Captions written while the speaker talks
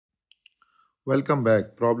Welcome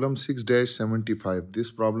back. Problem 6-75.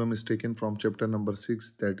 This problem is taken from chapter number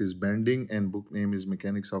 6, that is bending, and book name is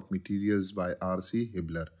Mechanics of Materials by R.C.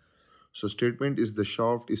 Hibbeler. So statement is the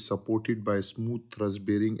shaft is supported by smooth thrust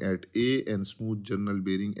bearing at A and smooth journal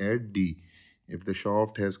bearing at D. If the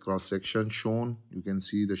shaft has cross section shown, you can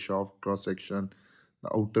see the shaft cross section.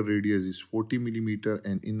 The outer radius is 40 millimeter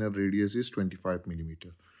and inner radius is 25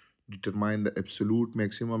 millimeter. Determine the absolute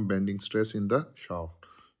maximum bending stress in the shaft.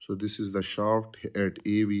 So this is the shaft. At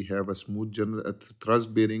A we have a smooth general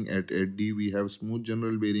thrust bearing. At D we have smooth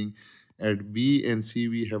general bearing. At B and C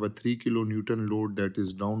we have a 3 kilonewton load that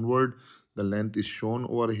is downward. The length is shown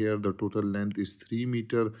over here. The total length is 3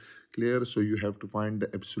 meter. Clear? So you have to find the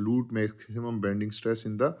absolute maximum bending stress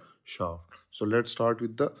in the shaft. So let's start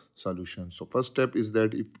with the solution. So first step is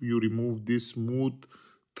that if you remove this smooth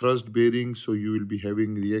thrust bearing, so you will be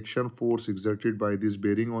having reaction force exerted by this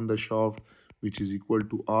bearing on the shaft, which is equal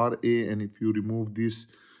to Ra. And if you remove this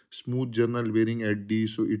smooth journal bearing at D,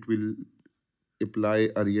 so it will apply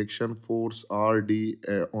a reaction force Rd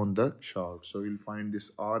on the shaft. So we'll find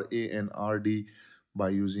this Ra and Rd by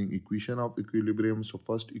using equation of equilibrium. So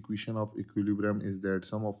first equation of equilibrium is that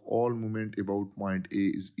sum of all moment about point A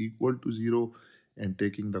is equal to 0 and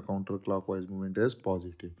taking the counterclockwise movement as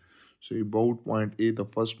positive. So about point A, the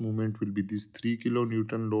first movement will be this 3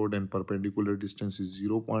 kilonewton load and perpendicular distance is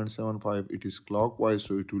 0.75. It is clockwise,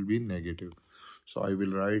 so it will be negative. So I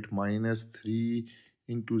will write minus 3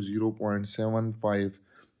 into 0.75.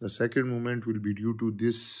 The second movement will be due to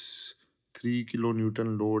this 3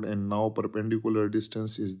 kilonewton load, and now perpendicular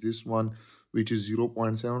distance is this one, which is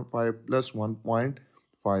 0.75 plus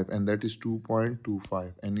 1.5, and that is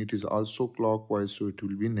 2.25, and it is also clockwise, so it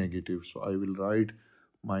will be negative. So I will write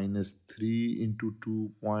minus 3 into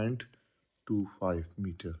 2.25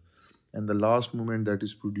 meter. And the last moment that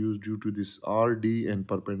is produced due to this Rd and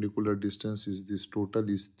perpendicular distance is this total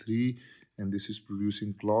is 3, and this is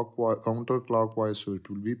producing clockwise, counterclockwise, so it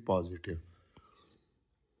will be positive.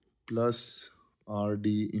 Plus Rd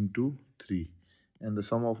into 3. And the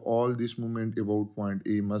sum of all this moment about point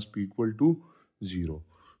A must be equal to 0.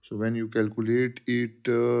 So when you calculate it,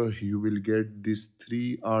 you will get this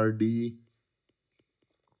 3 Rd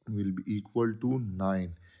will be equal to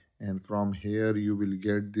 9, and from here you will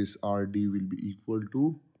get this Rd will be equal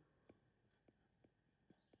to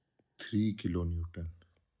 3 kilonewton.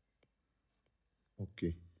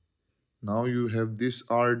 Okay, now you have this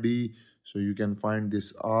Rd, so you can find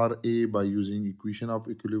this Ra by using equation of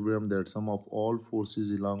equilibrium, that sum of all forces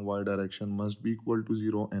along y direction must be equal to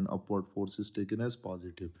 0 and upward force is taken as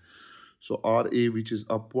positive. So Ra, which is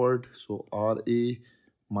upward, so Ra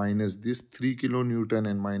minus this 3 kilonewton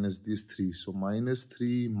and minus this 3. So minus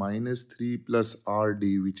 3 plus Rd,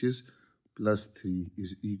 which is plus 3,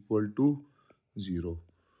 is equal to 0.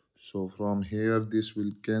 So from here this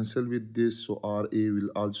will cancel with this. So Ra will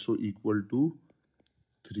also equal to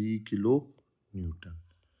 3 kilonewton.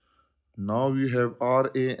 Now we have Ra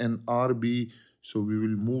and Rb. So we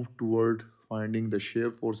will move toward finding the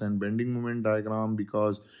shear force and bending moment diagram,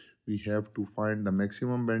 because we have to find the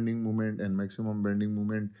maximum bending moment and maximum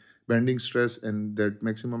bending stress, and that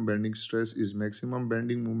maximum bending stress is maximum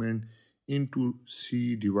bending moment into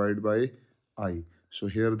C divided by I. So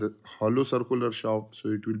here the hollow circular shaft, so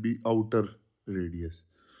it will be outer radius.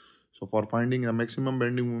 So for finding the maximum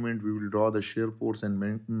bending moment, we will draw the shear force and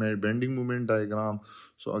bending moment diagram.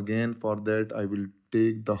 So again, for that I will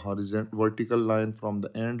take the vertical line from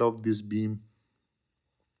the end of this beam,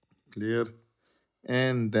 clear,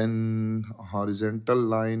 and then horizontal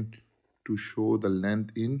line to show the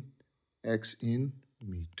length in x in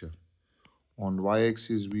meter. On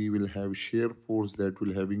y-axis we will have shear force that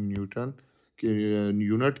will having unit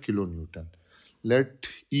kilonewton. Let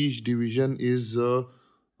each division is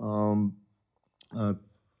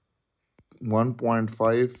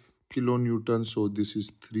 1.5 kilonewton, so this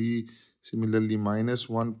is 3. Similarly, minus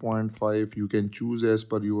 1.5 you can choose as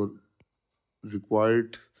per your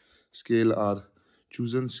required scale or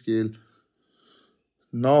chosen scale.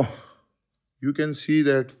 Now you can see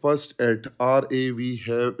that first at Ra we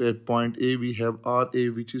have, at point A we have Ra,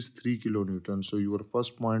 which is 3 kilonewton. So your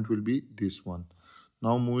first point will be this one.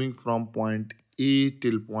 Now moving from point A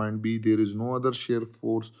till point B, there is no other shear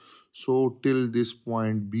force. So till this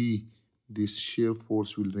point B, this shear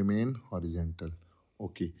force will remain horizontal.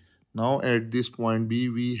 Okay. Now at this point B,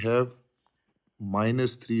 we have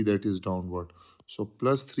minus 3, that is downward. So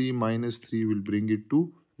plus 3 minus 3 will bring it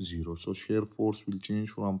to 0. So shear force will change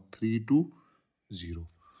from 3 to 0.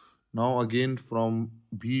 Now again from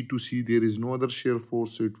B to C there is no other shear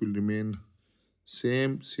force, so it will remain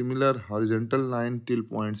similar horizontal line till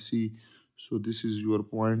point C. So this is your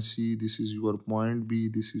point C, this is your point B,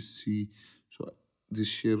 this is C. So this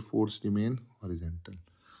shear force remain horizontal.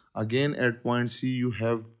 Again at point C you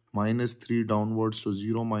have -3 downwards, so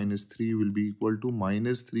 0 minus 3 will be equal to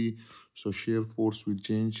 -3. So shear force will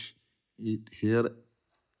change it here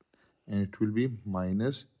and it will be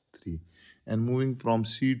 -3. And moving from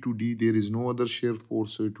C to D there is no other shear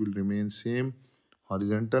force, so it will remain same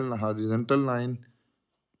horizontal line.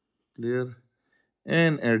 Clear?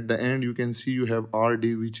 And at the end you can see you have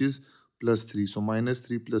RD which is +3. So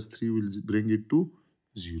 -3 plus 3 will bring it to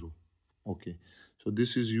 0. Okay. So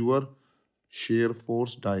this is your shear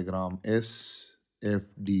force diagram,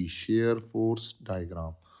 SFD, shear force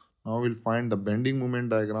diagram. Now we'll find the bending moment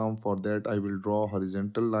diagram. For that I will draw a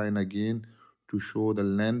horizontal line again to show the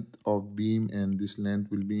length of beam, and this length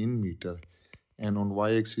will be in meter. And on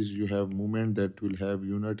y-axis you have moment that will have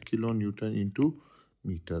unit kilonewton into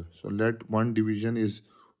meter. So let one division is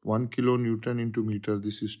 1 kilonewton into meter.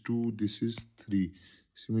 This is 2, this is 3.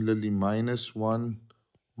 Similarly -1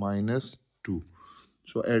 -2.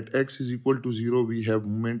 So at x is equal to 0 we have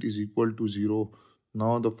moment is equal to 0.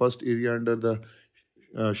 Now the first area under the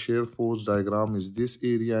shear force diagram is this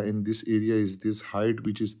area, and this area is this height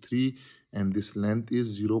which is 3, and this length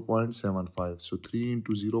is 0.75. So 3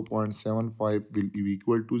 into 0.75 will be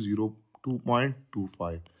equal to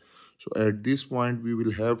 2.25. So at this point we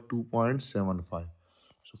will have 2.75.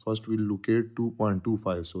 So first we'll locate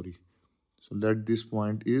 2.25, sorry. So let this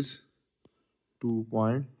point is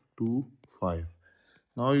 2.25.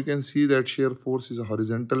 Now you can see that shear force is a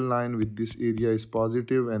horizontal line with this area is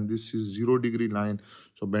positive and this is 0-degree line.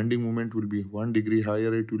 So bending moment will be 1 degree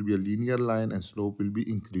higher. It will be a linear line and slope will be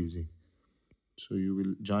increasing. So you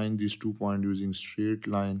will join these 2 points using straight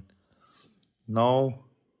line. Now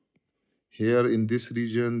here in this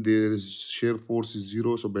region there is shear force is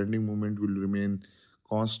 0. So bending moment will remain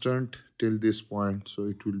constant till this point. So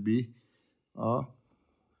it will be a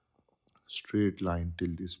straight line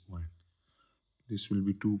till this point. This will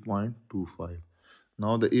be 2.25.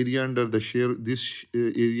 Now the area under the shear, this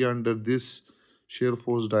area under this shear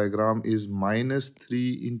force diagram is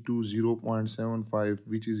 -3 into 0.75,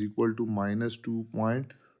 which is equal to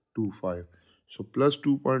 -2.25. So plus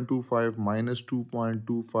 2.25 minus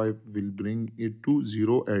 2.25 will bring it to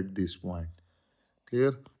 0 at this point.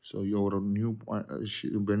 Clear? So your new point,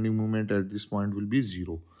 bending moment at this point will be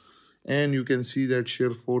 0. And you can see that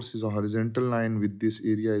shear force is a horizontal line with this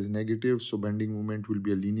area is negative. So bending moment will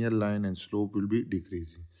be a linear line and slope will be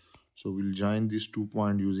decreasing. So we'll join these 2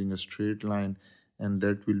 points using a straight line, and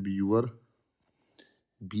that will be your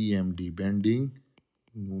BMD, bending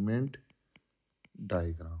moment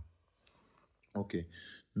diagram. Okay.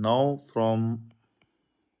 Now from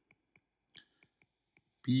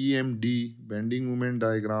BMD, bending moment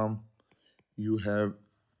diagram, you have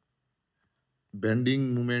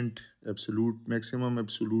bending moment, maximum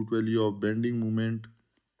absolute value of bending moment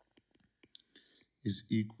is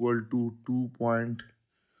equal to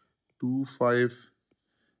 2.25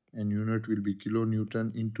 and unit will be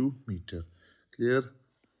kilonewton into meter. Clear?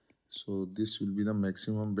 So this will be the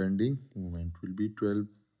maximum bending moment will be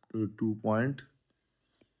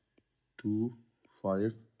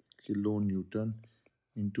 2.25 kilonewton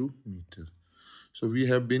into meter. So we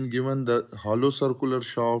have been given the hollow circular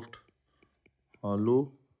shaft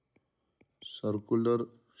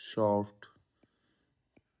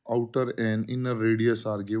outer and inner radius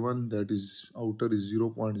are given, that is outer is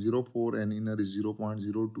 0.04 and inner is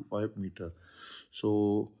 0.025 meter.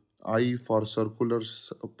 So I for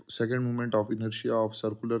second moment of inertia of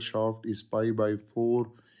circular shaft is pi by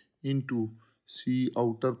 4 into C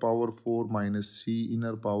outer power 4 minus C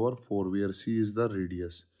inner power 4, where C is the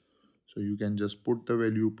radius. So you can just put the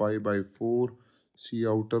value pi by 4. C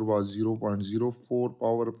outer was 0.04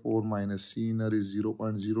 power 4 minus C inner is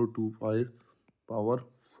 0.025 power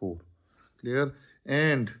 4. Clear?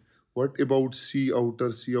 And what about C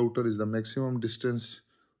outer? C outer is the maximum distance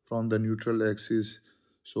from the neutral axis.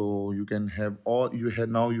 So you can have all you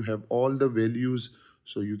have all the values.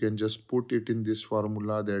 So you can just put it in this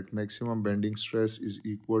formula that maximum bending stress is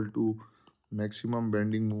equal to maximum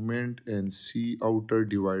bending moment and C outer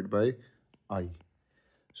divided by I.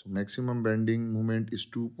 So maximum bending moment is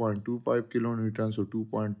 2.25 kilonewton. So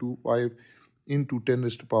 2.25 into 10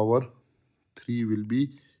 raised to power 3 will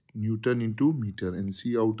be Newton into meter, and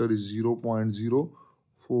C outer is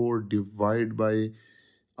 0.04 divided by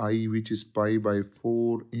I, which is pi by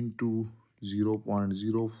 4 into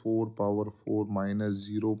 0.04 power 4 minus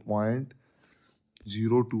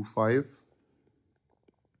 0.025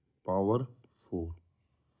 power 4.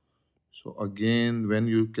 So again when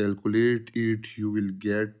you calculate it you will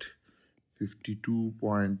get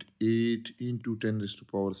 52.8 into 10 raised to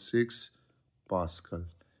power 6 Pascal.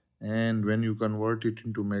 And when you convert it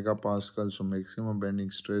into megapascal, so maximum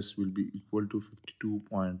bending stress will be equal to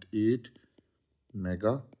 52.8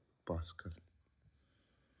 megapascal,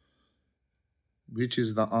 which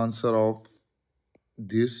is the answer of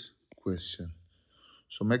this question.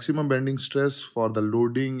 So maximum bending stress for the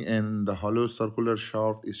loading and the hollow circular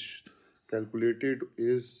shaft is calculated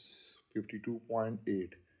is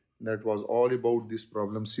 52.8. That was all about this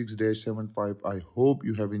problem 6-75. I hope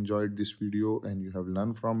you have enjoyed this video and you have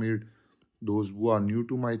learned from it. Those who are new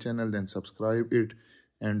to my channel, then subscribe it,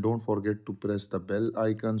 and don't forget to press the bell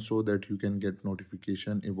icon so that you can get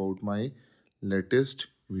notification about my latest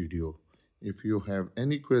video. If you have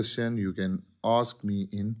any question, you can ask me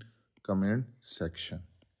in comment section.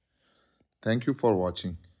 Thank you for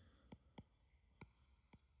watching.